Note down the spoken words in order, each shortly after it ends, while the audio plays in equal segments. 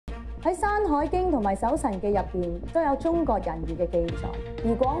喺《山海經》同埋《搜神記》入邊都有中國人魚嘅記載，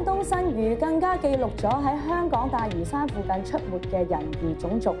而廣東新語更加記錄咗喺香港大嶼山附近出沒嘅人魚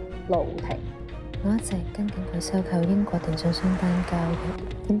種族盧亭。我一直跟緊佢收購英國電信商單交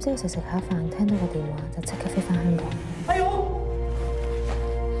易，點知佢食食下飯，聽到個電話就即刻飛返香港。哎呦！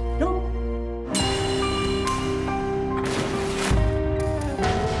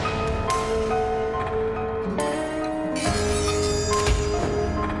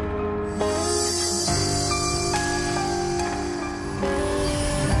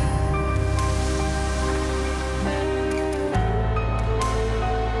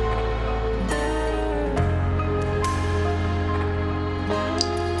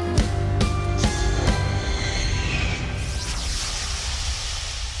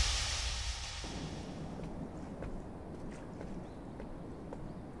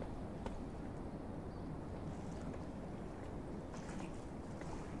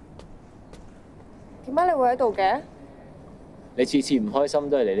點解你會喺度嘅？你次次唔開心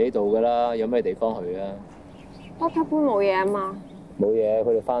都係嚟呢度噶啦，有咩地方去啊？Doctor Poon冇嘢啊嘛？冇嘢，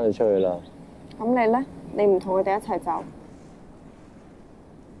佢哋翻咗出去啦。咁你咧？你唔同佢哋一齊走？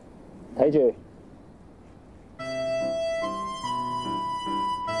睇住。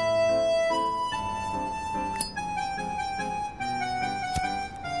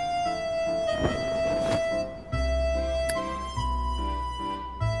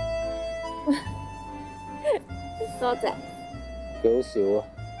多謝。幾好笑啊！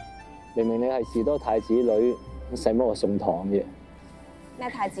明明你係士多太子女，使乜我送糖嘅？咩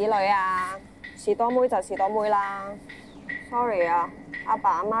太子女啊？士多妹就士多妹啦。Sorry 啊，阿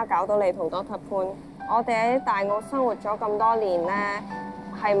爸阿媽搞到你同 Doctor Poon。我哋喺大澳生活咗咁多年咧，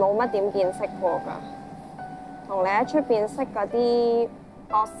係冇乜點見識過㗎。同你喺出邊識嗰啲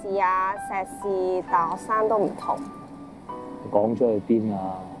博士啊、碩士、大學生都唔同。講咗去邊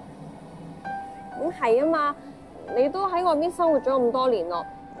啊？咁係啊嘛。你都喺外面生活咗咁多年咯，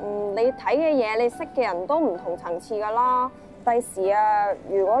你睇嘅嘢，你識嘅人都唔同層次噶啦。第時啊，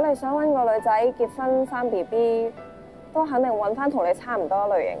如果你想搵個女仔結婚生 BB， 都肯定搵翻同你差唔多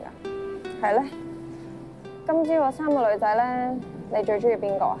類型噶。係咧，今朝嗰3個女仔咧，你最中意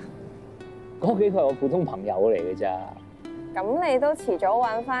邊個啊？嗰幾個係我普通朋友嚟嘅咋。咁你都遲早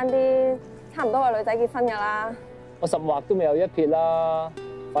搵翻啲差唔多嘅女仔結婚噶啦。我10劃都未有一撇啦。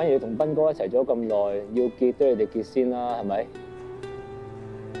反而你同斌哥一齊咗咁耐，要結都你哋結先啦，係咪？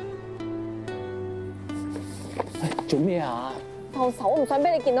做咩啊？放手！我唔想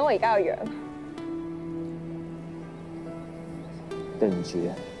俾你見到我而家個樣。對唔住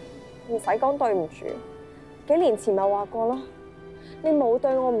啊！唔使講對唔住，幾年前咪話過咯。你冇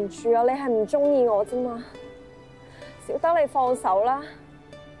對我唔住啊，你係唔中意我啫嘛。小德，你放手啦！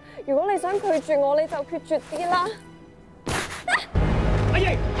如果你想拒絕我，你就決絕啲啦。阿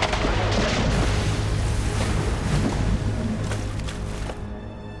瑩，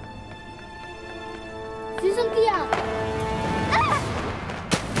小心啲啊！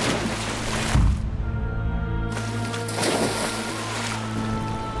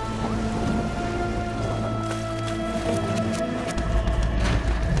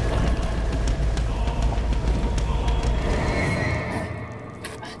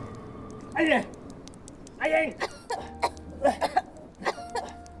阿瑩，阿瑩。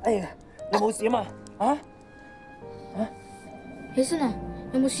哎呀，你冇事啊嘛？啊？起身啊！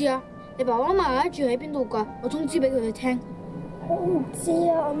有冇事啊？你爸爸媽媽住喺邊度㗎？我通知俾佢哋聽。我唔知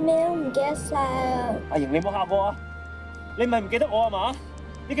啊，我咩都唔記得晒啊！阿瑩，你冇嚇我啊！你唔係唔記得我啊嘛？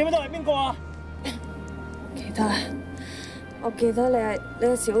你記唔記得我係邊個啊？記得，我記得你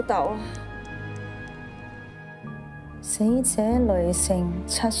係小豆啊。死者女性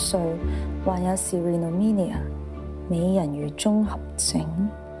，7歲，患有 Sirenomelia 美人魚綜合症。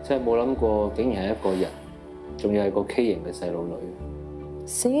真係冇諗過，竟然係一個人，仲要係個畸形嘅細路女。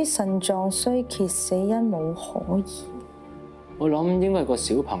死於腎臟衰竭，死因冇可疑。我諗應該係個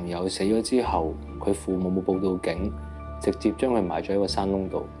小朋友死咗之後，佢父母冇報到警，直接將佢埋咗喺個山窿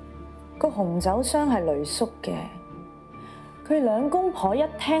度。個紅酒箱係雷叔嘅，佢2公婆一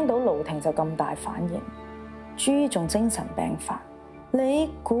聽到盧亭就咁大反應，豬仲精神病發。你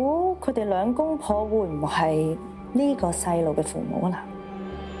估佢哋2公婆會唔會係呢個細路嘅父母啊？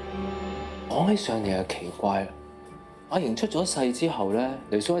講起上嚟又奇怪啦，阿瑩出咗世之後咧，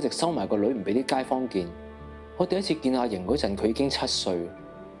雷叔一直收埋個女唔俾啲街坊見。我第一次見阿瑩嗰陣，佢已經7歲。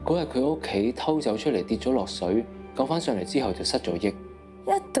嗰日佢屋企偷走出嚟跌咗落水，救翻上嚟之後就失咗憶。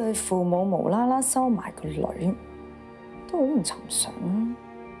一對父母無啦啦收埋個女，都好唔尋常啊。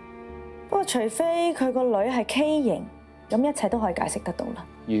不過除非佢個女係畸形，咁一切都可以解釋得到啦。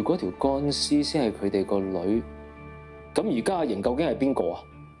如果條乾屍先係佢哋個女，咁而家阿瑩究竟係邊個啊？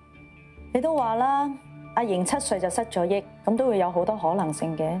你都話啦，阿瑩7歲就失咗憶，咁都會有好多可能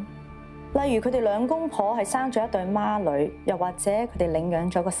性嘅。例如佢哋兩公婆係生咗一對孖女，又或者佢哋領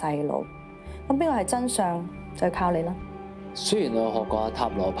養咗個細路。咁邊個係真相就要靠你啦。雖然我學過阿塔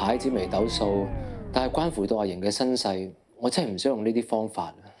羅牌、紫微斗數，但係關乎到阿瑩嘅身世，我真係唔想用呢啲方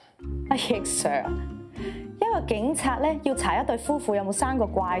法。阿Yik Sir，一個警察咧要查一對夫婦有冇生過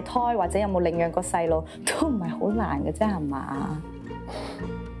怪胎，或者有冇領養過細路，都唔係好難嘅啫，係嘛？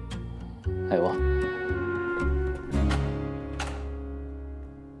係喎。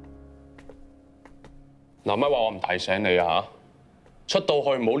嗱，咪話我唔提醒你啊嚇！出到去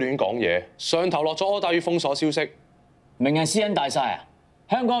唔好亂講嘢，上頭落咗柯打要封鎖消息。明日私隱大晒啊！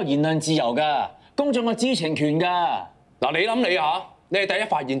香港有言論自由㗎，公眾有知情權㗎。嗱，你諗你嚇，你係第一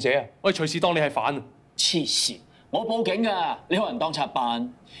發現者啊！我哋隨時當你係反啊！黐線！我報警㗎，你可能當賊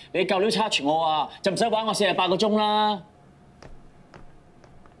辦。你夠料叉住我啊，就唔使玩我48個鐘啦。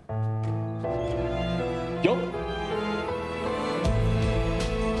喐！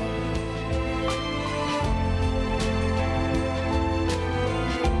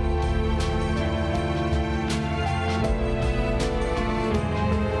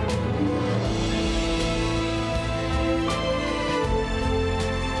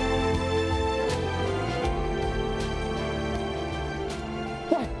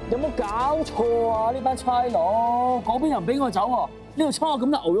有冇搞錯啊？呢班差佬嗰邊又唔俾我走喎，呢度差我咁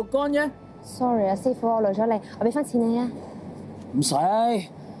多牛肉乾嘅。Sorry 啊，師傅，我累咗你，我俾翻錢你啊。唔使，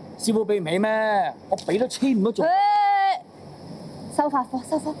師傅俾唔起咩？我俾都簽唔到做。收發貨，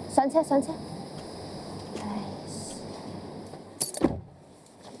收貨，上車上車。唉，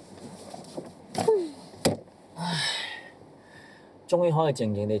終於可以靜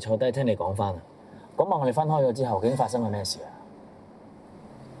靜地坐低聽你講翻啦。講埋我哋分開咗之後，究竟發生咗咩事啊？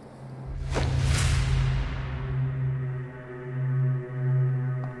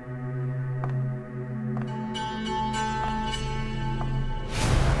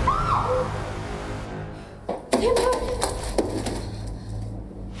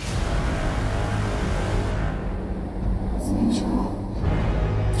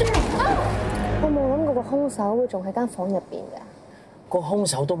兇手會仲喺間房入邊㗎？個兇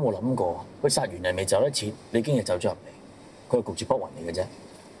手都冇諗過，佢殺完人未走得切，你已經係走咗入嚟。佢係焗住不暈嚟嘅啫，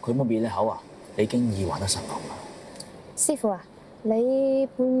佢冇變你口啊，你已經耳環得實落啦。師傅啊，你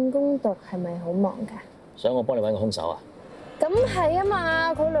半工讀係咪好忙㗎？想我幫你揾個兇手啊？咁係啊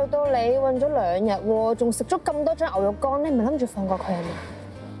嘛，佢累到你韞咗2日喎，仲食咗咁多張牛肉乾，你唔係諗住放過佢啊嘛？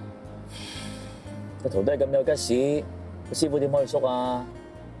個徒弟咁有吉事，個師傅點可以縮啊？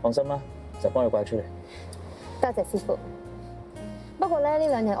放心啦，就幫你掛出嚟。多謝師傅。不過咧，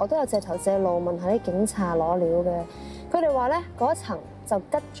呢2日我都有借頭借路問下啲警察攞料嘅，佢哋話咧嗰層就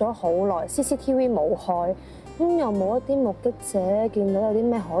吉咗好耐 ，CCTV 冇開，咁又冇一啲目擊者見到有啲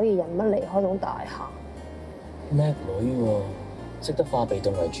咩可疑人物離開棟大廈。叻女喎，識得化被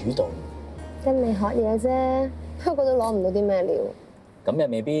動為主動。跟你學嘢啫，不過都攞唔到啲咩料。咁又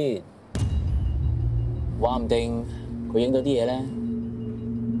未必，話唔定佢影到啲嘢咧。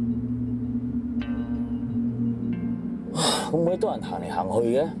會唔會多人行嚟行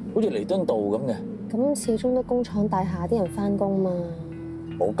去嘅？好似彌敦道咁嘅。咁始終都工廠大廈啲人返工嘛。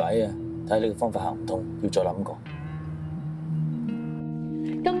冇計啊！睇下呢個方法行唔通，要再諗過。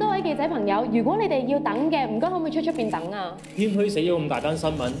咁多位記者朋友，如果你哋要等嘅，唔該可唔可以出邊等啊？謙虛死咗咁大單新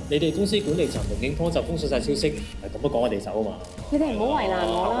聞，你哋公司管理層同警方就封鎖晒消息，係咁都趕我哋走啊嘛！你哋唔好為難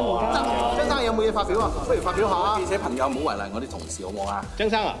我啦，唔該。張生有冇嘢發表啊？不如發表下。記者朋友唔好為難我啲同事好唔好啊？張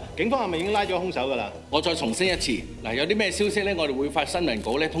生啊，警方係咪已經拉咗兇手㗎啦？我再重申一次，嗱，有啲咩消息咧，我哋會發新聞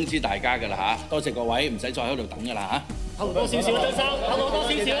稿咧通知大家㗎啦嚇。多謝各位，唔使再喺度等㗎啦嚇。偷多少少啦，張生，偷多少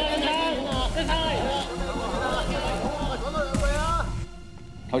少啦，張生。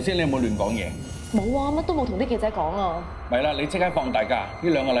頭先你有冇亂講嘢？冇啊，乜都冇同啲記者講啊。咪啦，你即刻放大假，呢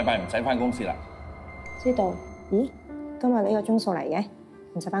2個禮拜唔使翻公司啦。知道？咦，今日呢個鐘數嚟嘅，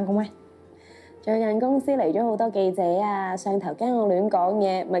唔使翻工咩？最近公司嚟咗好多記者啊，上頭驚我亂講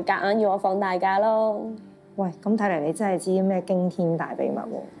嘢，咪夾硬要我放大假咯。喂，咁睇嚟你真係知咩驚天大秘密喎？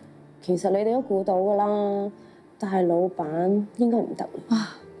其實你哋都估到㗎啦，但係老闆應該唔得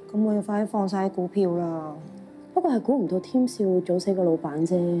啊。咁我要快啲放晒啲股票啦。不過係估唔到添少會早死個老闆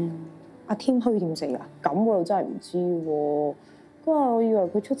啫。阿添虛點死啊？咁我又真係唔知喎。嗰日我以為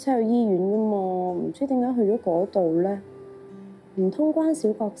佢出車去醫院㗎嘛，唔知點解去咗嗰度咧？唔通關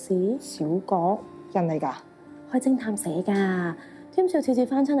小國事？小國人嚟㗎？開偵探社㗎。添少次次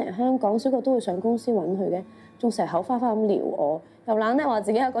翻親嚟香港，小國都會上公司揾佢嘅，仲成日口花花咁撩我，又懶咧話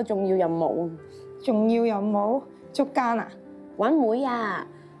自己有個重要任務。重要任務？捉奸啊？揾妹啊！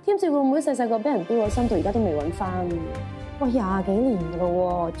添少個妹細細個俾人標咗身，到而家都未揾翻。喂，20幾年噶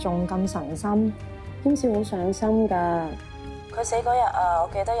咯喎，仲咁神心，兼少好上心㗎。佢死嗰日啊，我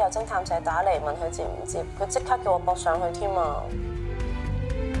記得有偵探社打嚟問佢接唔接，佢即刻叫我駁上去添啊！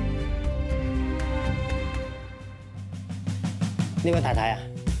呢位太太啊，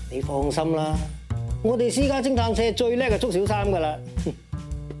你放心啦，我哋私家偵探社最叻係捉小三噶啦，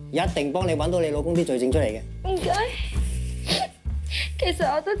一定幫你揾到你老公啲罪證出嚟嘅。唔該。其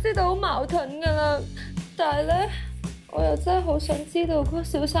實我都知道好矛盾噶啦，但係咧，我又真係好想知道嗰個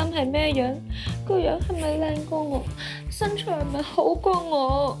小三係咩樣，個樣係咪靚過我，身材係咪好過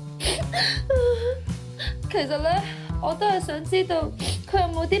我？其實咧，我都係想知道佢有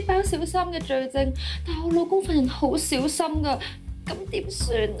冇啲包小三嘅罪證，但係我老公份人好小心噶，咁點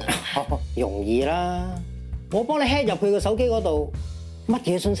算啊？容易啦，我幫你 hack 入佢個手機嗰度，乜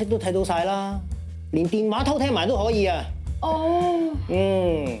嘢信息都睇到晒啦，連電話偷聽埋都可以啊！哦，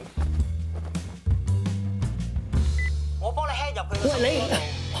我幫你 hack 入佢。喂，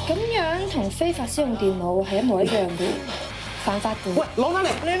你咁樣同非法使用電腦係一模一樣嘅，犯法嘅。喂，攞翻嚟！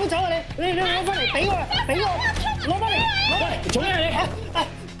你唔好走啊！你攞翻嚟，俾我，攞翻嚟！做咩你？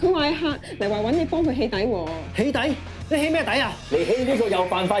佢話係客嚟話揾你幫佢起底喎。起底？你起咩底啊？你起呢個又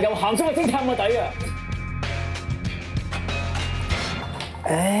犯法又鹹濕嘅偵探個底啊！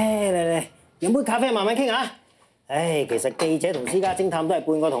嚟，飲杯咖啡慢慢傾下。其實記者同私家偵探都係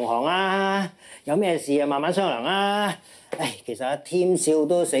半個同行啊，有咩事啊慢慢商量啊。其實阿添少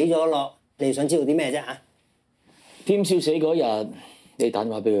都死咗咯，你想知道啲咩啫嚇？添少死嗰日，你打電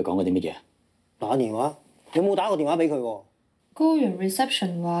話俾佢講過啲乜嘢？打電話？有冇打過電話俾佢喎？高原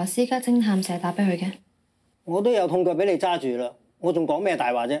reception 話私家偵探社打俾佢嘅。我都有痛腳俾你揸住啦，我仲講咩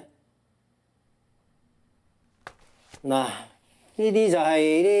大話啫？嗱，呢啲就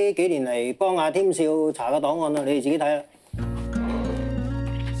係呢幾年嚟幫阿添少查嘅檔案啦，你哋自己睇啦。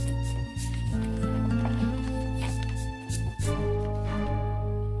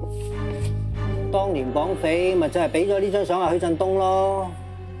當年綁匪咪就係俾咗呢張相阿許振東咯。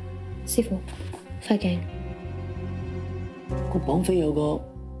師傅，塊鏡。個綁匪有個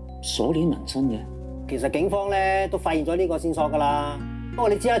鎖鏈紋身嘅。其實警方咧都發現咗呢個線索㗎啦。不過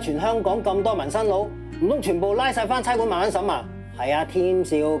你知啦，全香港咁多紋身佬，唔通全部拉晒翻差館慢慢審啊？係啊，添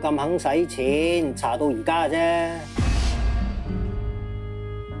少咁肯使錢，查到而家嘅啫。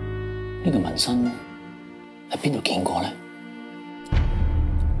呢個紋身喺邊度見過咧？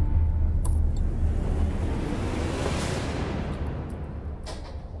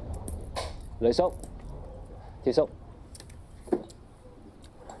黎叔、鐵叔，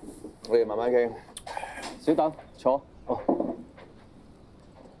我哋慢慢傾。小豆，坐。哦。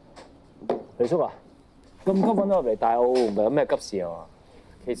黎叔啊，咁急揾我入嚟大澳，唔係有咩急事啊？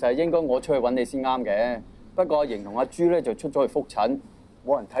其實係應該我出去揾你先啱嘅，不過阿瑩同阿朱咧就出咗去覆診，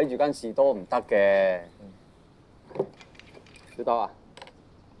冇人睇住間士多唔得嘅。小豆啊，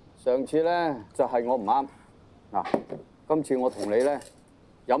上次咧就係我唔啱，嗱，今次我同你咧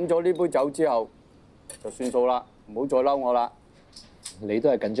飲咗呢杯酒之後就算數啦，唔好再嬲我啦。你都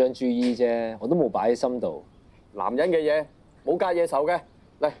係緊張朱姨啫，我都冇擺喺心度。男人嘅嘢冇隔夜仇嘅，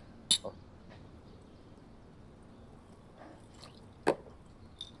嚟。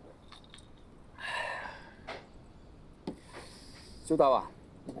小豆啊，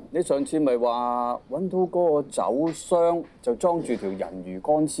你上次咪話揾到嗰個酒箱就裝住條人魚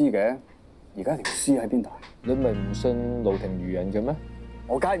乾屍嘅，而家條屍喺邊度？你咪唔信盧庭魚人嘅咩？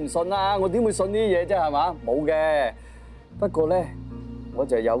我梗係唔信啦，我點會信呢啲嘢啫？係嘛，冇嘅。不過咧，我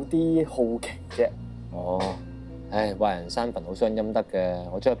就有啲好奇啫。哦，壞人山墳好傷陰德嘅，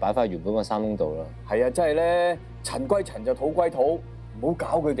我將佢擺翻原本個山窿度啦。係啊，真係咧，塵歸塵就土歸土，唔好搞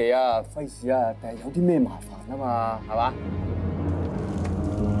佢哋啊，費事啊，但係有啲咩麻煩啊嘛，係嘛？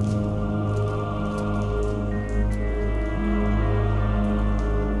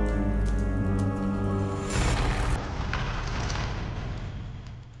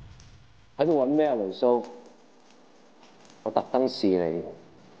喺度揾咩啊，雷叔？我特登試你。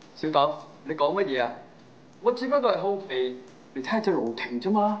小豆，你講乜嘢啊？我只不過係好奇，你睇下隻盧庭啫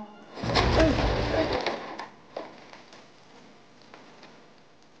嘛。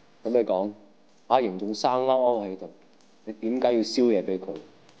咁你講，阿瑩仲生勾勾喺度，你點解要燒嘢俾佢？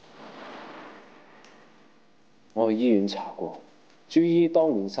我去醫院查過，朱姨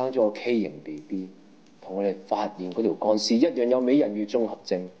當年生咗個 K 型 BB， 同我哋發現嗰條乾屍一樣有美人魚綜合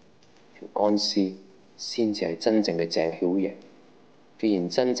症。條乾屍先至係真正嘅鄭曉瑩。既然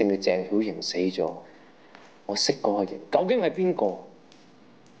真正嘅鄭曉瑩死咗，我識嗰個人究竟係邊個？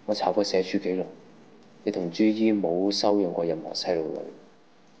我查過社署記錄，你同朱姨冇收養過任何細路女。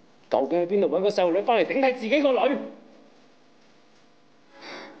究竟喺邊度揾個細路女翻嚟頂替自己個女？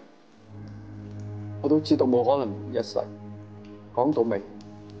我都知道冇可能一世，講到尾，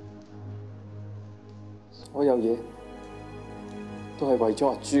所有嘢都係為咗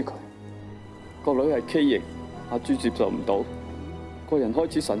阿朱佢。個女係畸形，阿朱接受唔到，個人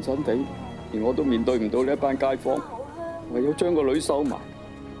開始神神地，而我都面對唔到呢一班街坊，唯有將個女收埋。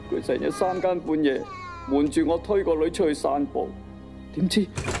佢成日3更半夜瞞住我推個女出去散步，點知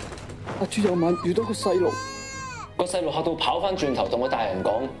阿朱有晚遇到個細路，個細路嚇到跑翻轉頭同個大人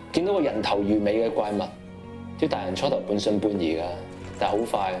講，見到個人頭魚尾嘅怪物。啲大人初頭半信半疑㗎，但係好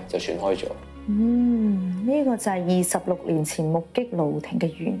快就傳開咗。呢個就係26年前目擊盧婷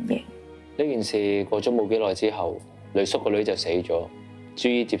嘅原型。呢件事過咗冇幾耐之後，雷叔個女就死咗，朱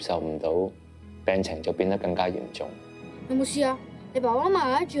姨接受唔到，病情就變得更加嚴重。有冇事啊？你爸爸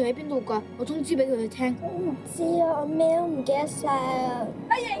媽媽住喺邊度㗎？我通知俾佢哋聽。我唔知啊，我咩都唔記得晒啊！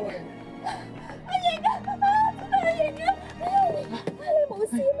阿瑩啊！阿瑩啊！你冇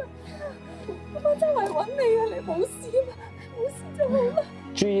事啊嘛？我周圍揾你啊！你冇事啊嘛？冇事就好啦。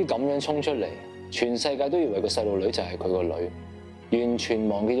朱姨咁樣衝出嚟，全世界都以為個細路女就係佢個女，完全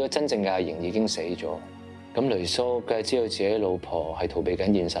忘記咗真正嘅阿瑩已經死咗。咁雷叔梗係知道自己老婆係逃避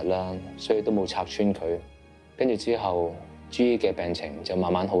緊現實啦，所以都冇拆穿佢。跟住之後，朱姨嘅病情就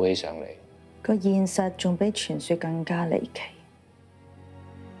慢慢好起上嚟。個現實仲比傳說更加離奇。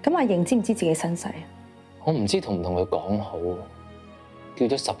咁阿瑩知唔知自己身世啊？我唔知同唔同佢講好。叫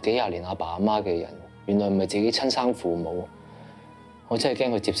咗10幾20年阿爸阿媽嘅人，原來唔係自己親生父母，我真係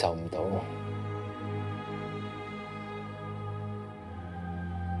驚佢接受唔到。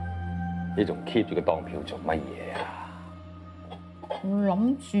你仲 keep 住個當票做乜嘢啊？我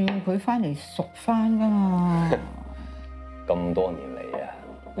諗住佢翻嚟贖翻噶嘛。咁多年嚟啊，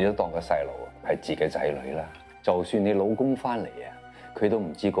你都當個細路係自己仔女啦。就算你老公翻嚟啊，佢都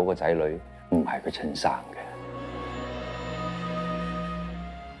唔知嗰個仔女唔係佢親生嘅。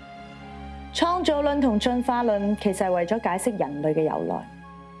創造論同進化論其實係為咗解釋人類嘅由來。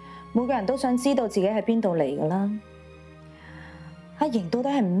每個人都想知道自己係邊度嚟噶啦。阿瑩到底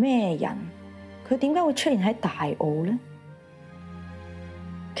係咩人？佢點解會出現喺大澳咧？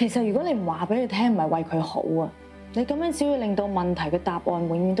其實如果你唔話俾佢聽，唔係為佢好啊，你咁樣只會令到問題嘅答案永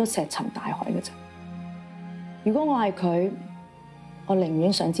遠都石沉大海嘅啫。如果我係佢，我寧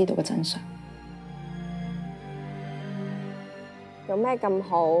願想知道個真相。有咩咁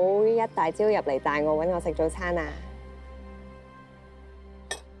好？一大朝入嚟大澳揾我食早餐啊？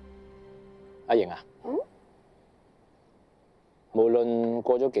阿瑩啊，無論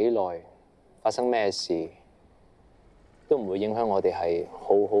過咗幾耐，發生咩事，都唔會影響我哋係好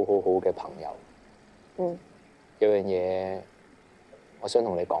嘅朋友。有樣嘢我想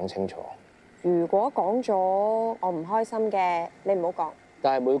同你講清楚。如果講咗我唔開心嘅，你唔好講。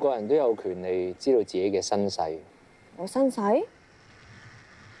但係每個人都有權利知道自己嘅身世。我身世？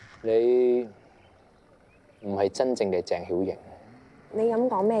你唔係真正嘅鄭曉瑩。你咁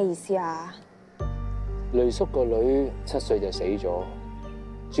講咩意思啊？雷叔個女7歲就死咗，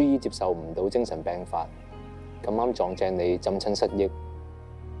朱姨接受唔到精神病發，咁啱撞正你浸親失憶，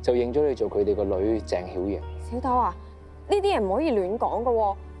就認咗你做佢哋個女鄭曉瑩。小豆啊，呢啲嘢唔可以亂講噶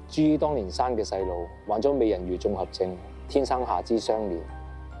喎。朱姨當年生嘅細路患咗美人魚綜合症，天生下肢相連。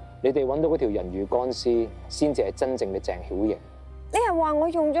你哋揾到嗰條人魚乾屍，先至係真正嘅鄭曉瑩。你係話我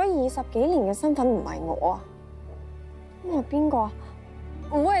用咗20幾年嘅身份唔係我啊？咁係邊個啊？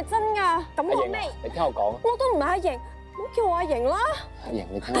唔會係真㗎？咁講咩？你聽我講。我都唔係阿瑩，唔好叫我阿瑩啦。阿瑩，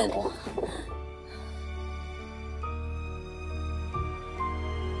你聽我講。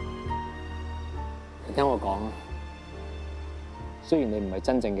你聽我講啊！雖然你唔係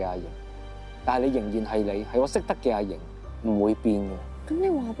真正嘅阿瑩，但係你仍然係你，係我識得嘅阿瑩，唔會變嘅。咁你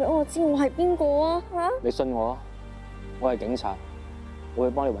話俾我知我係邊個啊？嚇！你信我啊！我係警察，我會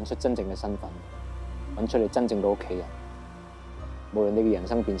幫你揾出真正嘅身份，揾出你真正嘅屋企人。無論你嘅人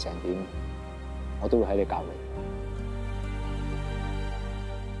生變成點，我都會喺你隔離。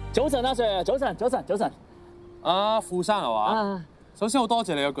早晨，阿 Sir， 早晨。阿傅生係嘛？首先好多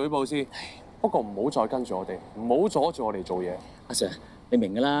謝你嘅舉報先，不過唔好再跟住我哋，唔好阻住我哋做嘢。阿 Sir， 你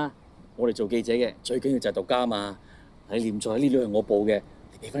明㗎啦，我哋做記者嘅最緊要就係獨家嘛。你念在呢度係我報嘅，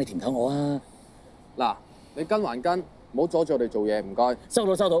你俾翻啲甜頭我啊！嗱，你跟還跟，唔好阻住我哋做嘢，唔該。收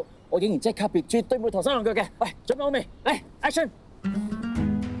到，我竟然即刻別，絕對唔會陀三兩腳嘅。喂，準備好未？嚟 ，action！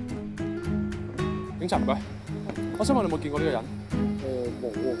 警察唔該，我想問你有冇見過呢個人？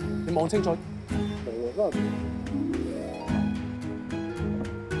冇喎。你望清楚。冇喎，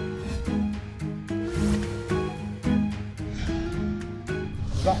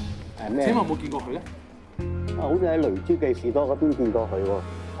咩？請問有冇見過佢咧？好似喺雷珠記士多嗰邊見過佢喎。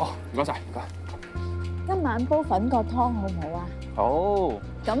哦，唔該晒，唔該。今晚煲粉葛湯好唔好啊？好。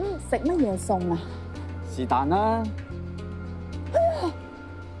咁食乜嘢餸啊？是但啦。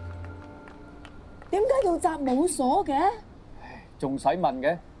道閘冇鎖嘅？仲使問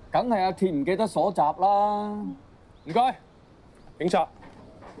嘅？梗係阿鐵唔記得鎖閘啦。唔該，警察。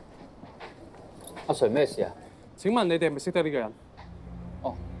阿 Sir 咩事啊？請問你哋係咪識得呢個人？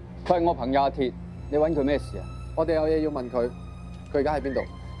哦，佢係我朋友阿鐵，你揾佢咩事啊？我哋有嘢要問佢，佢而家喺邊度？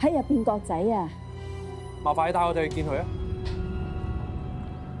喺入邊角仔啊！麻煩你帶我哋去見佢啊！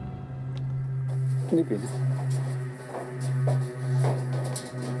呢邊。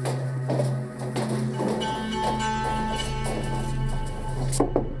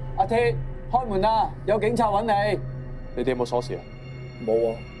阿鐵，開門啦！有警察揾你。你哋有冇鎖匙啊？冇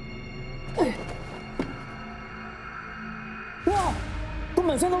喎。哇！個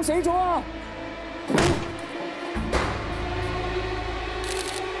紋身佬死咗啊！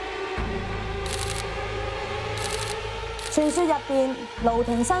傳說入邊，盧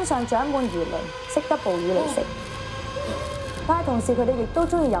婷身上長滿魚鱗，識得哺乳類食，但係同時佢哋亦都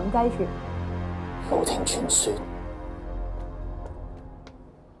中意飲雞血。盧婷傳說。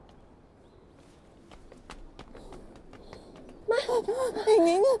瑩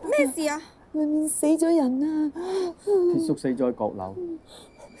瑩啊，咩事啊？裏面死咗人啊！鐵叔死咗喺閣樓。點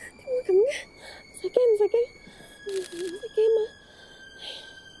會咁嘅？唔使驚，唔使驚，唔使驚嘛！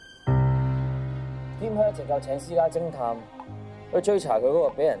點解一直夠請私家偵探去追查佢嗰個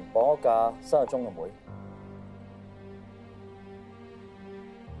俾人綁咗架失咗蹤嘅妹？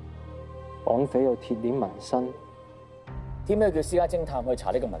綁匪有鐵鏈紋身。點解叫私家偵探去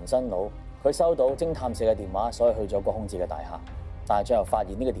查呢個紋身佬？佢收到偵探社嘅電話，所以去咗個空置嘅大廈。但係最後發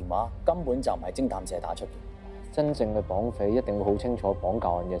現呢個電話根本就唔係偵探社打出嘅。真正嘅綁匪一定會好清楚綁架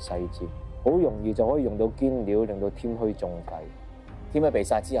案嘅細節，好容易就可以用到堅料，令到添虛中計。添虛被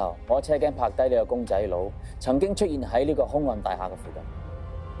殺之後，我車鏡拍低呢個公仔佬曾經出現喺呢個凶案大廈嘅附近。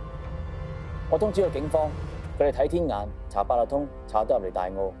我通知咗警方，佢哋睇天眼查八達通，查得入嚟大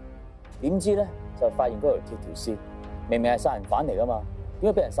澳。點知咧就發現嗰條鐵條屍，明明係殺人犯嚟噶嘛，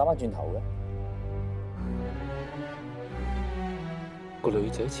點解俾人殺翻轉頭嘅？個女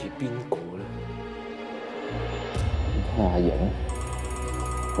仔似邊個咧？係阿瑩。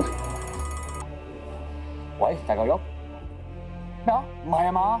喂，大嚿肉咩啊？唔係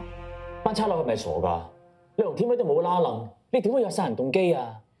啊嘛？班差佬係咪傻㗎？你同添虛都冇拉楞，你點會有殺人動機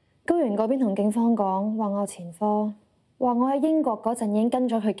啊？高原嗰邊同警方講話我前科，話我喺英國嗰陣已經跟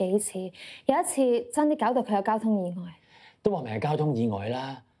咗佢幾次，有一次差啲搞到佢有交通意外。都話明係交通意外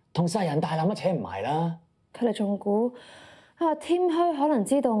啦，同殺人大纜都扯唔埋啦。佢哋仲估添虛可能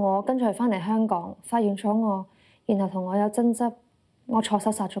知道我跟咗佢翻嚟香港，發現咗我，然後同我有爭執，我錯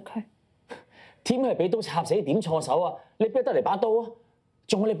手殺咗佢。添虛係俾刀插死，點錯手啊？你邊得嚟把刀啊？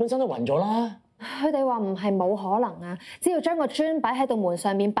仲我哋本身都暈咗啦。佢哋話唔係冇可能啊，只要將個磚擺喺度門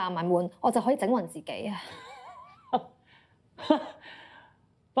上面扮埋門，我就可以整暈自己啊！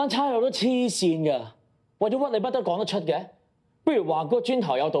班差佬都黐線㗎，為咗屈你不得講得出嘅，不如話嗰個磚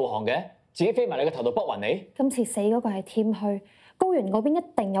頭有導航嘅，自己飛埋你個頭度卜暈你。今次死嗰個係添虛，高原嗰邊一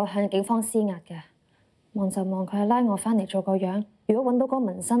定有向警方施壓嘅。望就望佢係拉我翻嚟做個樣，如果揾到嗰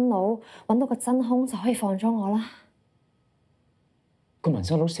個紋身佬，揾到個真兇就可以放咗我啦。個紋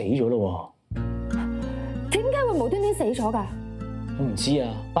身佬死咗咯喎！點解會無端端死咗㗎？我唔知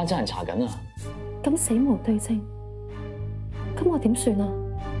啊，班差人查緊啊。咁死無對證，咁我點算啊？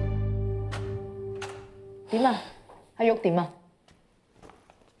點啊？阿玉點啊？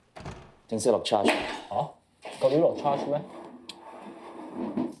正式落 charge 嚇？夠料落 charge 咩？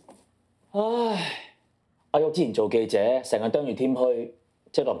唉，阿玉之前做記者，成日啄住添虛，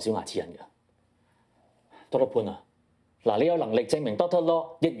積落唔少牙齒印㗎。多得潘啊！嗱，你有能力證明 Doctor Law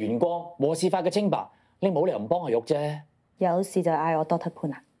逆元光和事發嘅清白，你冇理由唔幫阿玉啫。有事就嗌我 Doctor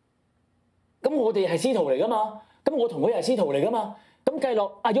潘啊！咁我哋係師徒嚟噶嘛？咁我同佢係師徒嚟噶嘛？咁計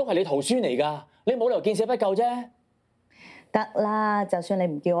落阿玉係你徒孫嚟㗎，你冇理由見死不救啫。得啦，就算你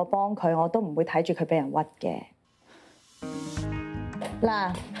唔叫我幫佢，我都唔會睇住佢俾人屈嘅。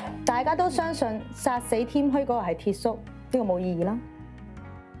嗱，大家都相信殺死添虛嗰個係鐵叔，呢個冇意義啦。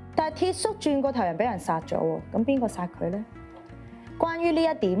但係鐵叔轉個頭人俾人殺咗喎，咁邊個殺佢咧？關於呢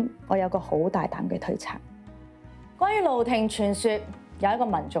一點，我有個好大膽嘅推測。關於盧婷傳說有一個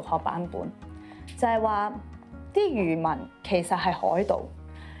民族學版本，就係話啲漁民其實係海盜，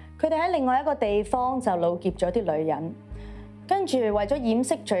佢哋喺另外一個地方就擄劫咗啲女人，跟住為咗掩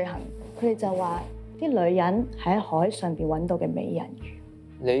飾罪行，佢哋就話啲女人係喺海上邊揾到嘅美人魚。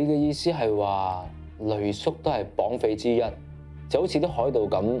你嘅意思係話雷叔都係綁匪之一，就好似啲海盜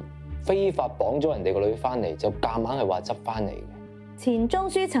咁，非法綁咗人哋個女翻嚟，就夾硬係話執翻嚟嘅。錢鍾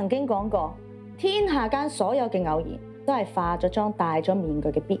書曾經講過，天下間所有嘅偶然都係化咗妝、戴咗面具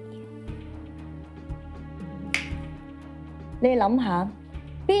嘅必然。你諗下，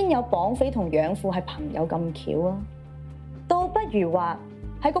邊有綁匪同養父係朋友咁巧啊？倒不如話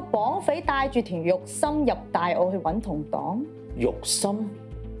係個綁匪帶住條肉參入大澳去揾同黨。肉參？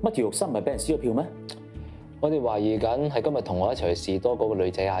乜條肉參唔係俾人撕咗票咩？我哋懷疑緊係今日同我一齊去士多嗰個女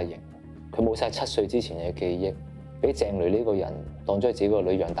仔阿瑩，佢冇晒7歲之前嘅記憶，俾鄭雷呢個人當咗係自己個女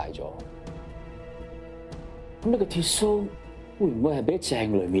養大咗。咁呢個鐵鬚會唔會係俾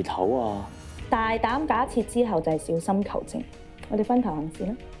鄭雷滅口啊？大膽假設之後就係小心求證，我哋分頭行事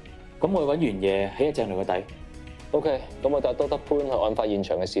啦。咁我揾完嘢起下鄭雷個底。OK， 咁我帶多得潘去案發現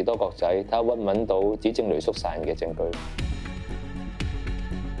場嘅士多角仔，睇下揾唔揾到指證雷叔殺人嘅證據。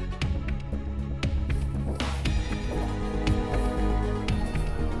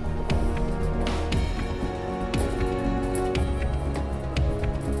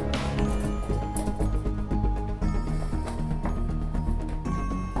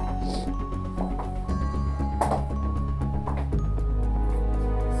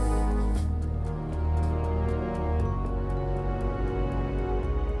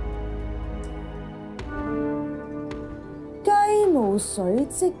水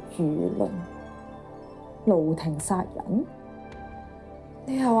積魚鱗，盧庭殺人？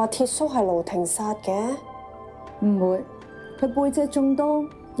你係話鐵叔係盧庭殺嘅？唔會，佢背脊中刀，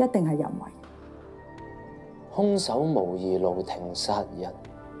一定係人為。兇手無疑盧庭殺人，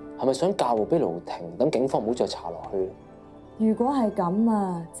係咪想教俾盧庭，等警方唔好再查落去？如果係咁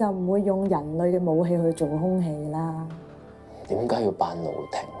啊，就唔會用人類嘅武器去做兇器啦。點解要扮盧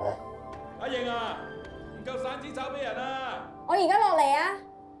庭咧？阿瑩啊，唔夠散紙找俾人啊！我而家落嚟啊！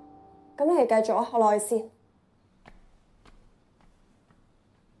咁你哋繼續啊，我落去先。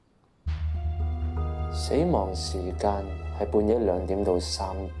死亡時間係半夜2點到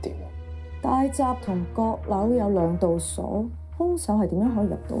3點。大閘同閣樓有2道鎖，兇手係點樣可以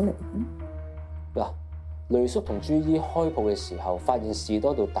入到嚟嘅？嗱，雷叔同朱姨開鋪嘅時候，發現士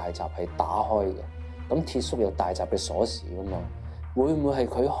多道大閘係打開嘅，咁鐵叔有大閘嘅鎖匙噶嘛，會唔會係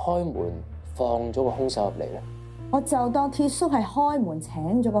佢開門放咗個兇手入嚟咧？我就當鐵叔係開門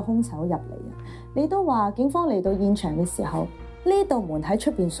請咗個兇手入嚟啊！你都話警方嚟到現場嘅時候，呢道門喺出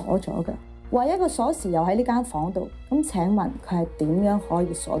邊鎖咗㗎，唯一個鎖匙又喺呢間房度。咁請問佢係點樣可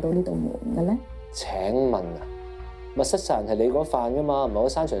以鎖到呢道門嘅咧？請問啊，密室殺人係你嗰範㗎嘛，唔係我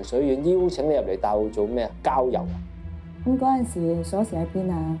山長水遠邀請你入嚟大澳做咩啊？郊遊啊？咁嗰陣時鎖匙喺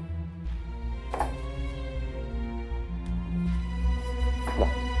邊啊？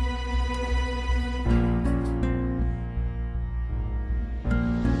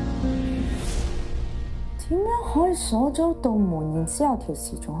點樣可以鎖咗道門，然之後條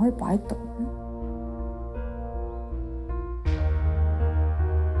匙仲可以擺喺度咧？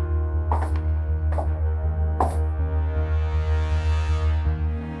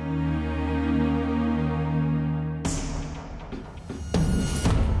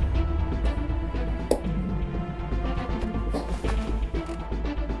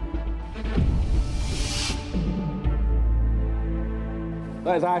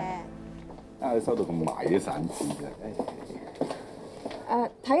多謝晒。啊！收到咁埋啲散紙嘅。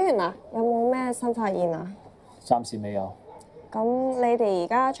睇完啦，有冇咩新發現啊？暫時未有。咁你哋而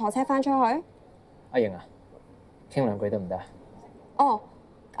家坐車翻出去？阿瑩啊，傾2句得唔得啊？哦，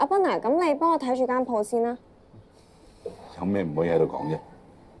阿斌啊，咁你幫我睇住間鋪先啦。有咩唔可以喺度講啫？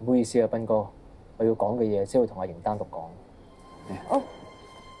唔好意思啊，斌哥，我要講嘅嘢先會同阿瑩單獨講。哦。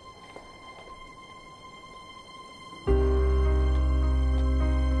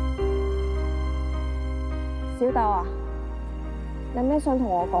小豆啊，你有咩想同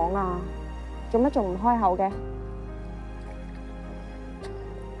我講啊？做乜仲唔開口嘅？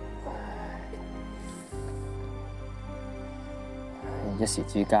一時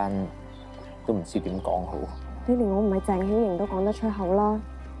之間都唔知點講好。你連我唔係鄭曉瑩都講得出口啦，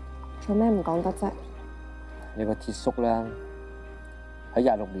做咩唔講得啫？你個鐵叔咧，喺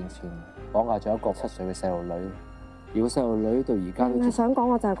26年前綁架咗一個7歲嘅細路女，而個細路女到而家都……你係想講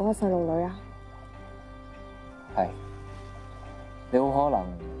我就係嗰個細路女啊？係，你好可能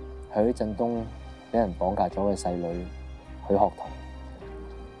係許振東俾人綁架咗嘅細女許學彤，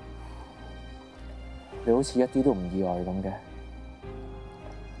你好似一啲都唔意外咁嘅。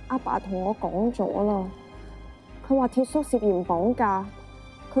阿爸同我講咗啦，佢話鐵叔涉嫌綁架，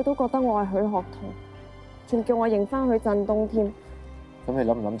佢都覺得我係許學彤，仲叫我認翻許振東添。咁你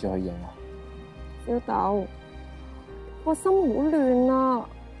諗唔諗住去認啊？小豆，我心好亂啊！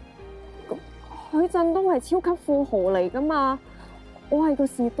許振東係超級富豪嚟噶嘛，我係個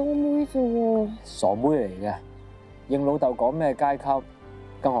士多妹啫喎。傻妹嚟嘅，認老豆講咩階級？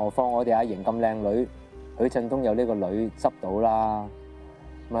更何況我哋阿瑩咁靚女，許振東有呢個女執到啦，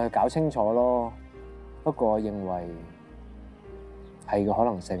咪去搞清楚咯。不過我認為係嘅可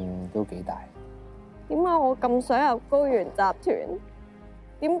能性都幾大。點解我咁想入高原集團？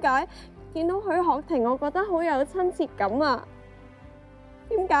點解見到許學婷，我覺得好有親切感啊？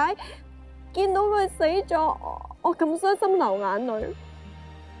點解見到佢死咗，我咁傷心流眼淚？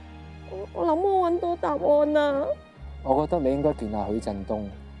我諗我揾到答案啦！我覺得你應該見下許振東，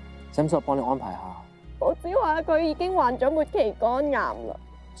使唔使我幫你安排下？我只話佢已經患咗末期肝癌啦。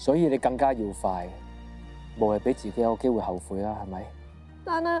所以你更加要快，無謂俾自己有機會後悔啦，係咪？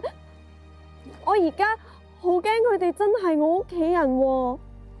但係我而家好驚佢哋真係我屋企人喎，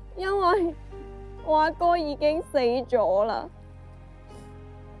因為我阿哥已經死咗啦。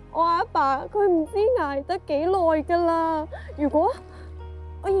我阿爸佢唔知捱得幾耐噶啦。如果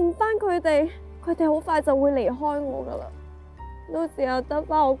我認翻佢哋好快就會離開我噶啦。到時候得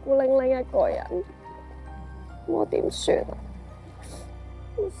翻我孤零零一個人，我點算啊？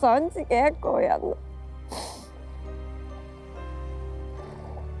唔想自己一個人啊！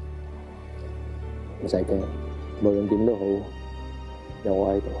唔使驚，無論點都好，有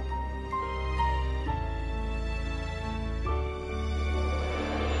我喺度。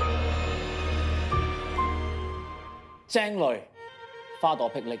正雷，花朵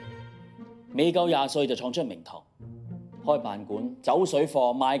霹靂，未夠20歲就闖出名堂，開飯館、走水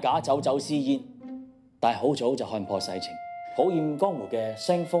貨、賣假酒、走私煙，但係好早就看破世情，討厭江湖嘅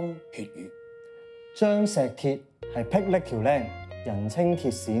腥風血雨。張石鐵係霹靂條靚，人稱鐵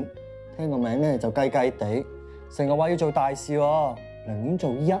線，聽個名咧就雞雞地，成日話要做大事喎，寧願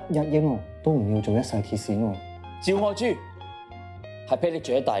做1日英雄，都唔要做一世鐵線喎。趙愛珠係霹靂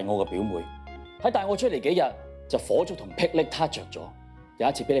住喺大澳嘅表妹，喺大澳出嚟幾日就火燭同霹靂撻着咗。有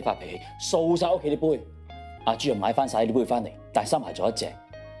一次霹靂發脾氣，掃晒屋企啲杯，阿珠又買翻晒啲杯翻嚟，但係收埋咗一隻。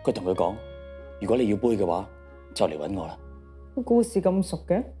佢同佢講：如果你要杯嘅話，就嚟揾我啦。個故事咁熟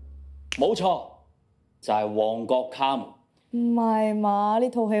嘅？冇錯，就係旺角卡門。唔係嘛？呢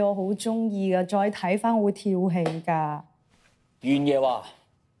套戲我好中意噶，再睇翻我會跳戲噶。袁爺話：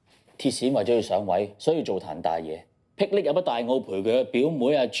鐵線為咗要上位，所以要做壇大嘢。霹靂有筆大澳陪佢嘅表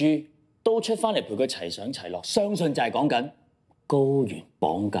妹阿珠都出翻嚟陪佢齊上齊落，相信就係講緊高原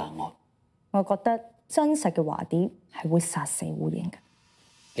綁架案。我覺得真實嘅華啲係會殺死烏蠅嘅。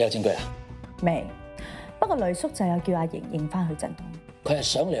你有證據啊？未。不過雷叔就有叫阿瑩認翻許振東。佢係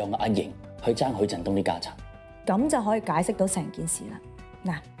想利用阿瑩去爭許振東啲家產。咁就可以解釋到成件事啦。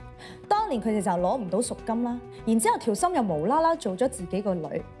嗱，當年佢哋就攞唔到贖金啦，然之後條心又無啦啦做咗自己個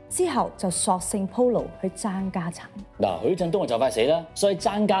女，之後就索性鋪路去爭家產。嗱，許振東就快死啦，所以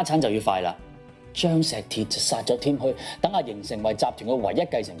爭家產就要快啦。張石鐵就殺咗添虛，等阿瑩成為集團嘅唯一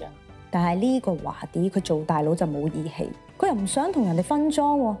繼承人。但係呢個華啲佢做大佬就冇義氣，佢又唔想同人哋分贓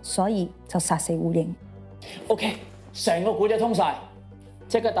喎，所以就殺死烏蠅。OK， 成個古仔通晒，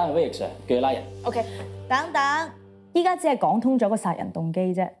即刻打去俾Yik Sir，叫佢拉人。OK， 等等，依家只係講通咗個殺人動機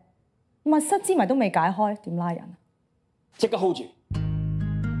啫，密室之謎都未解開，點拉人啊？即刻 hold 住！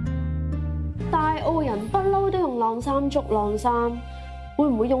大澳人不嬲都用晾衫竹晾衫，會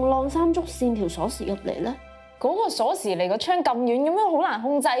唔會用晾衫竹線條鎖匙入嚟咧？嗰個鎖匙離個窗咁遠，咁樣好難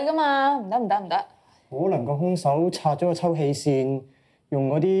控制噶嘛？唔得唔得唔得！可能個兇手拆咗個抽氣線，用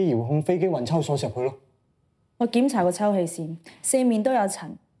嗰啲遙控飛機運抽鎖匙入去咯。我檢查個抽氣線，四面都有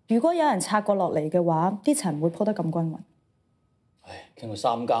塵。如果有人拆過落嚟嘅話，啲塵唔會鋪得咁均勻。唉，傾到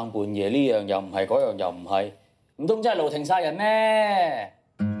3更半夜，呢樣又唔係，嗰樣又唔係，唔通真係盧婷殺人咩？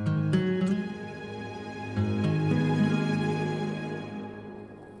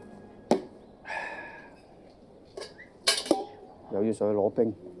又要上去攞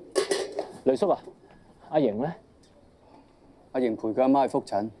冰。雷叔啊，阿瑩咧？阿瑩陪佢阿媽去覆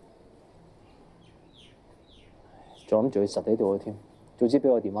診。仲諗住去實體度添，早知俾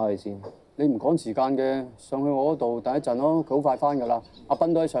我電話佢先。你唔趕時間嘅，上去我嗰度等一陣咯，佢好快翻㗎啦。阿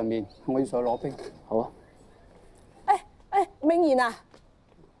斌都喺上面，我要上去攞冰。好啊。明賢啊，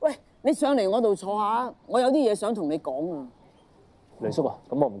喂，你上嚟我度坐下，我有啲嘢想同你講啊。雷叔啊，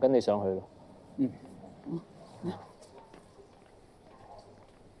咁我唔跟你上去咯。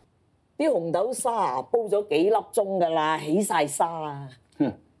啲紅豆沙啊，煲咗幾粒鐘㗎啦，起晒沙啊！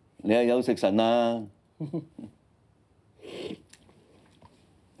你係有食神啊！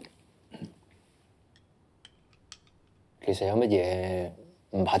其實有乜嘢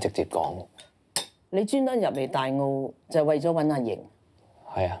唔怕直接講。你專登入嚟大澳就係為咗揾阿瑩。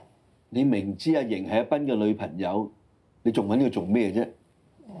係啊，你明知阿瑩係阿斌嘅女朋友，你仲揾佢做咩啫？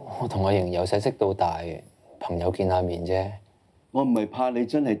我同阿瑩由細識到大，朋友見下面啫。我唔係怕你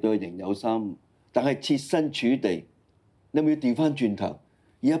真係對阿瑩有心，但係設身處地，你咪要調翻轉頭，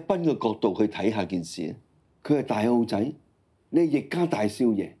以阿斌嘅角度去睇下件事。佢係大澳仔，你係易家大少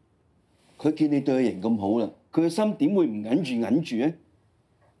爺，佢見你對阿瑩咁好啦，佢嘅心點會唔忍住咧？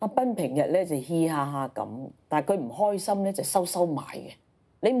阿斌平日咧就嘻哈哈咁，但係佢唔開心咧就收埋嘅。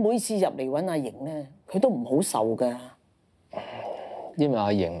你每次入嚟揾阿瑩咧，佢都唔好受㗎。因為阿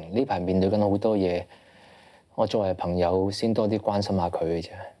瑩呢排面對緊好多嘢，我作為朋友先多啲關心下佢嘅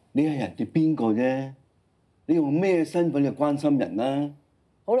啫。你係人哋邊個啫？你用咩身份去關心人啦？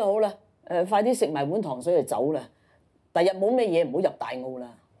好啦，快啲食埋碗糖水就走啦。第日冇咩嘢唔好入大澳啦。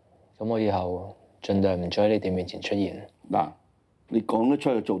咁我以後盡量唔再喺你哋面前出現。嗱，你講得出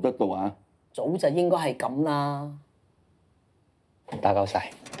就做得到啊！早就應該係咁啦。打攪晒。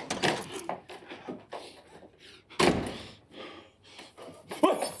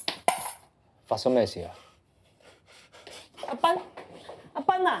喂，發生咩事啊？阿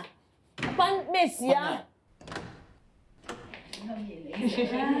斌啊，阿斌咩事啊？有嘢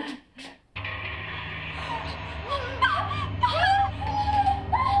嚟。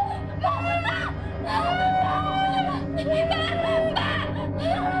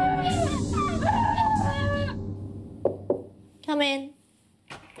Come in。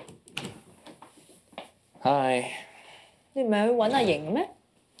Hi。你唔係去揾阿瑩嘅咩？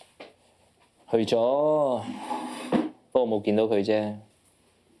去咗，不過冇見到佢啫。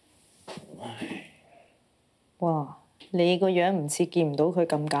哇！你個樣唔似見唔到佢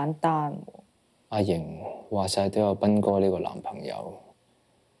咁簡單喎。阿瑩話晒都有斌哥呢個男朋友，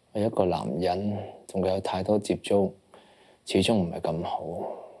我一個男人同佢有太多接觸，始終唔係咁好。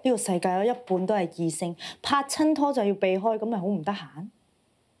呢個世界有一半都係異性，拍親拖就要避開，咁咪好唔得閒？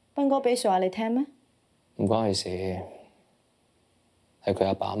斌哥俾説話你聽咩？唔關佢事，係佢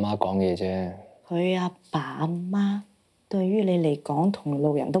阿爸阿媽講嘢啫。佢阿爸阿媽對於你嚟講同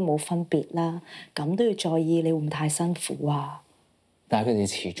路人都冇分別啦，咁都要在意，你會唔會太辛苦啊？但係佢哋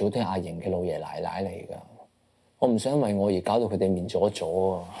遲早都係阿瑩嘅老爺奶奶嚟㗎，我唔想因為我而搞到佢哋面阻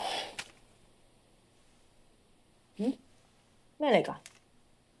阻啊！咩嚟㗎？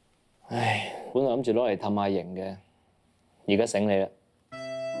唉，本來諗住攞嚟氹阿瑩嘅，而家醒你啦。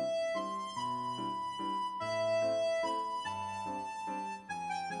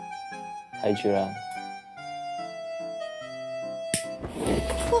睇住啦。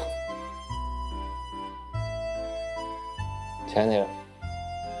請你啦。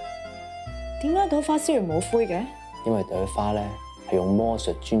點解朵花燒完冇灰嘅？因為朵花咧係用魔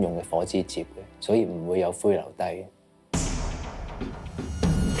術專用嘅火枝接嘅，所以唔會有灰留低。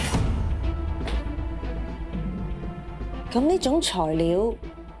咁呢種材料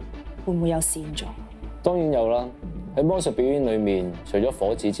會唔會有線咗？當然有啦。喺魔術表演裏面，除咗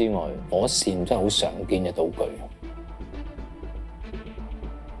火紙之外，火線真係好常見嘅道具。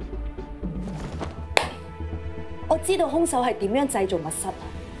我知道兇手係點樣製造密室。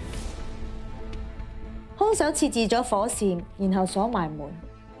兇手設置咗火線，然後鎖埋門，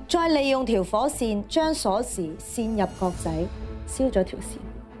再利用條火線將鎖匙線入角仔，燒咗條線。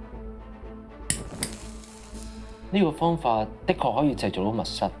呢個方法的確可以製造到密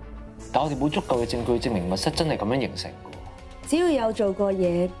室，但我哋冇足夠嘅證據證明密室真係咁樣形成嘅。只要有做過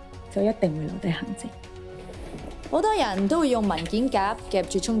嘢，就一定會留低痕跡。好多人都會用文件夾夾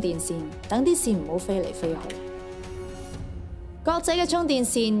住充電線，等啲線唔好飛嚟飛去。角仔嘅充電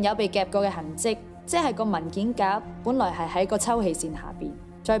線有被夾過嘅痕跡，即係個文件夾本來係喺個抽氣線下邊，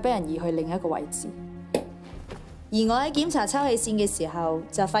再俾人移去另一個位置。而我喺檢查抽氣線嘅時候，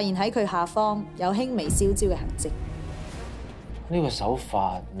就發現喺佢下方有輕微燒焦嘅痕跡。呢個手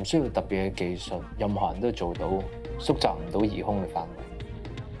法唔需要特別嘅技術，任何人都做到，縮窄唔到疑兇嘅範圍。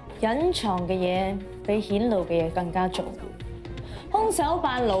隱藏嘅嘢比顯露嘅嘢更加重要。兇手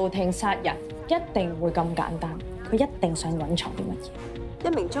扮盧婷殺人一定唔會咁簡單，佢一定想隱藏啲乜嘢。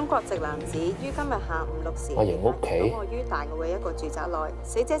一名中國籍男子於今日下午6時，阿瑩屋企躲臥於大澳嘅一個住宅內。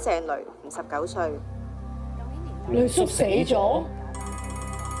死者鄭雷，59歲。雷叔死咗？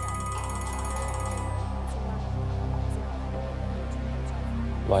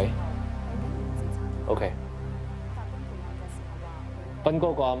喂 ，OK。斌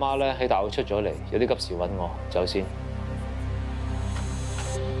哥個阿媽咧喺大澳出咗嚟，有啲急事揾我，走先。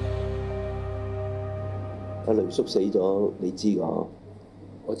阿雷叔死咗，你知㗎？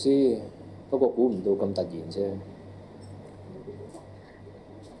我知，不過估唔到咁突然啫。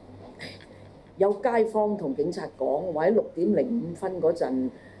有街坊同警察講，話喺6點05分嗰陣，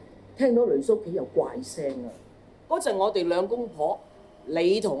聽到雷叔屋企有怪聲啊！嗰陣我哋兩公婆，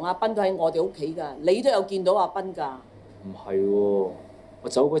你同阿斌都喺我哋屋企㗎，你都有見到阿斌㗎。唔係喎，我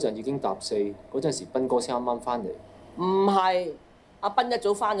走嗰陣已經搭4，嗰陣時斌哥先啱啱翻嚟。唔係，阿斌一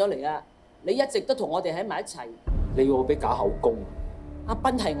早翻咗嚟啦，你一直都同我哋喺埋一齊。你要我俾假口供？阿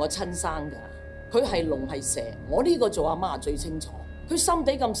斌係我親生㗎，佢係龍係蛇，我呢個做阿媽最清楚。佢心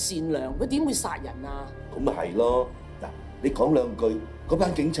地咁善良，佢點會殺人啊？咁咪係咯，嗱，你講兩句，嗰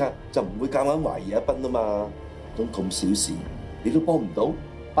班警察就唔會夾硬懷疑阿斌啊嘛。咁小事，你都幫唔到。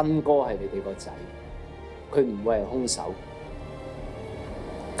斌哥係你哋個仔，佢唔會係兇手。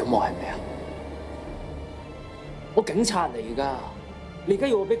咁我係咩啊？我警察嚟㗎，你而家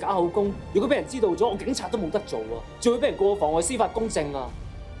要我俾假口供，如果俾人知道咗，我警察都冇得做啊，仲會俾人告我妨礙司法公正啊！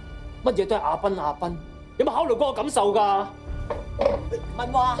乜嘢都係阿斌，有冇考慮過我感受㗎？文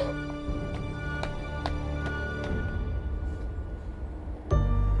華，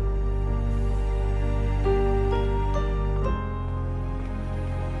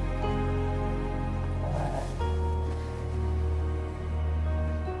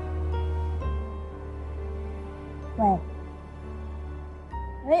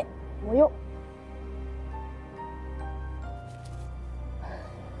喂，唔好喐。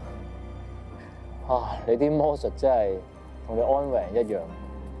啊！你啲魔術真係同你安慰人一樣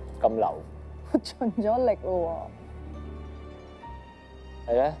咁流。我盡咗力咯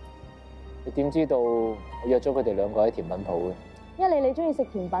喎。係咧？你點知道我約咗佢哋兩個喺甜品鋪嘅？一嚟你中意食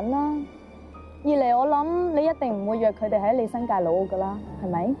甜品啦，二嚟我諗你一定唔會約佢哋喺你新界佬噶啦，係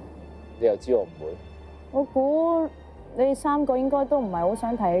咪？你又知我唔會？我估你哋三個應該都唔係好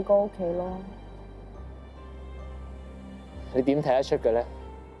想提起個屋企咯。你點睇得出嘅咧？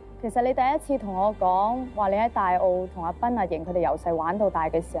其實你第一次同我講話你喺大澳同阿斌、阿瑩佢哋由細玩到大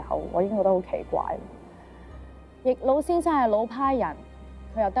嘅時候，我已經覺得好奇怪。易老先生係老派人，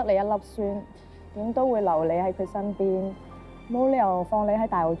佢又得你一粒孫，點都會留你喺佢身邊，冇理由放你喺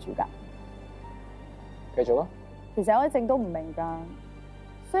大澳住㗎。繼續啊！其實我一直都唔明㗎。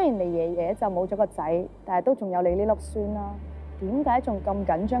雖然你爺爺就冇咗個仔，但係都仲有你呢粒孫啦。點解仲咁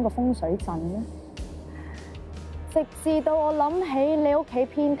緊張個風水陣呢？直至到我諗起你屋企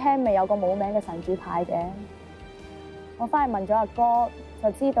偏廳未有個冇名嘅神主牌嘅，我翻去問咗阿哥，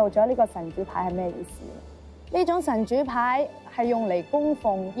就知道咗呢個神主牌係咩意思。呢種神主牌係用嚟供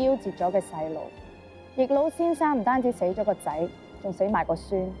奉夭折咗嘅細路。易老先生唔單止死咗個仔，仲死埋個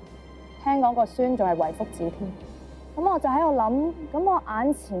孫。聽講個孫仲係遺腹子添。咁我就喺度諗，咁我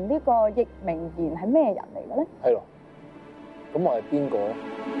眼前呢個易明賢係咩人嚟嘅咧？係咯，咁我係邊個咧？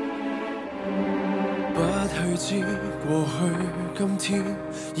不去知過去今天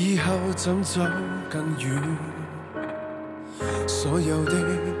以後怎走更遠，所有的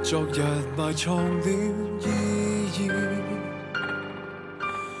昨日埋藏了意義，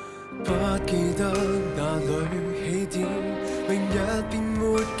不記得哪裏起點，明日便沒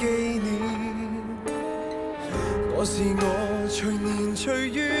紀念。我是我隨年隨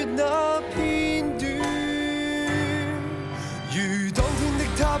月那片段，如當天的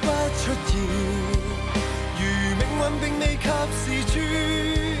他不出現，命運並未及時轉，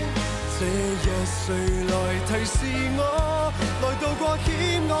這日誰來提示我，來渡過險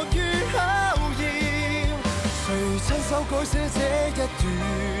惡與考驗？誰親手改寫這一段？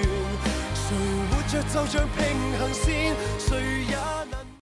誰活着就像平行線，